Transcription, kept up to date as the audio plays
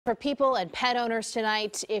For people and pet owners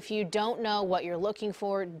tonight, if you don't know what you're looking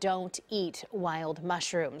for, don't eat wild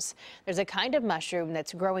mushrooms. There's a kind of mushroom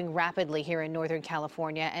that's growing rapidly here in Northern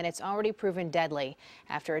California, and it's already proven deadly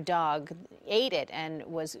after a dog ate it and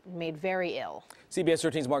was made very ill. CBS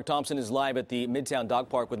 13's Mark Thompson is live at the Midtown Dog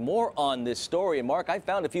Park with more on this story. And Mark, I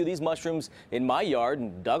found a few of these mushrooms in my yard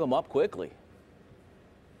and dug them up quickly.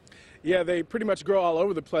 Yeah, they pretty much grow all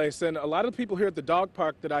over the place, and a lot of the people here at the dog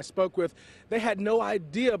park that I spoke with, they had no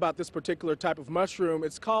idea about this particular type of mushroom.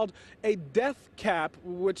 It's called a death cap,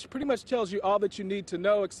 which pretty much tells you all that you need to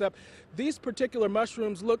know, except these particular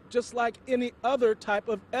mushrooms look just like any other type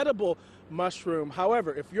of edible mushroom.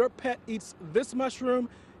 However, if your pet eats this mushroom,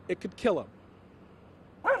 it could kill them.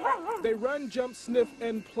 They run, jump, sniff,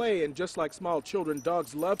 and play, and just like small children,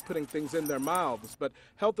 dogs love putting things in their mouths. But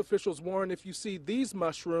health officials warn if you see these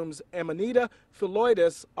mushrooms, Amanita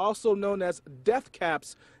phyloides, also known as death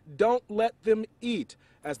caps, don't let them eat,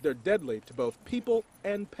 as they're deadly to both people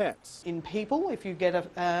and pets. In people, if you get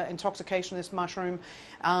an intoxication of this mushroom,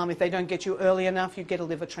 if they don't get you early enough, you get a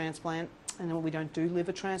liver transplant. And we don't do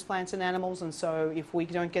liver transplants in animals, and so if we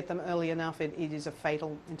don't get them early enough, it is a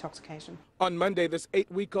fatal intoxication. On Monday, this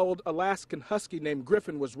 8-week-old Alaskan Husky named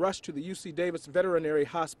Griffin was rushed to the UC Davis Veterinary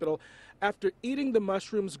Hospital after eating the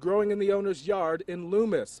mushrooms growing in the owner's yard in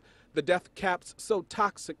Loomis. The death cap's so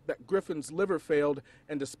toxic that Griffin's liver failed,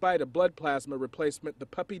 and despite a blood plasma replacement, the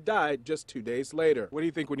puppy died just 2 days later. What do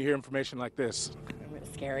you think when you hear information like this?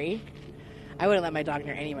 It's scary. I wouldn't let my dog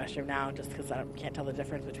near any mushroom now just because I can't tell the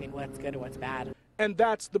difference between what's good and what's bad. And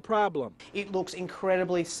that's the problem. It looks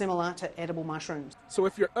incredibly similar to edible mushrooms. So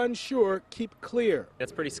if you're unsure, keep clear.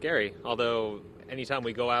 It's pretty scary, although anytime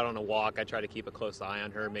we go out on a walk, I try to keep a close eye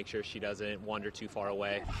on her, make sure she doesn't wander too far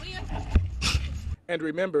away. And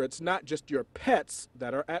remember, it's not just your pets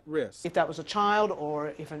that are at risk. If that was a child,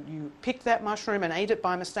 or if you picked that mushroom and ate it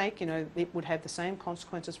by mistake, it would have the same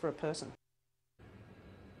consequences for a person.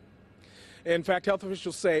 In fact, health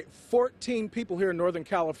officials say 14 people here in Northern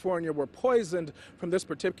California were poisoned from this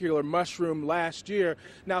particular mushroom last year.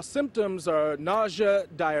 Now, symptoms are nausea,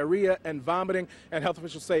 diarrhea, and vomiting. And health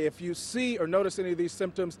officials say if you see or notice any of these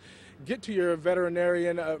symptoms, get to your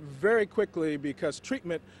veterinarian very quickly, because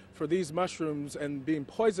treatment for these mushrooms and being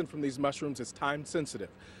poisoned from these mushrooms is time sensitive.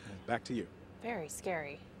 Back to you. Very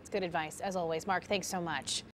scary. It's good advice, as always. Mark, thanks so much.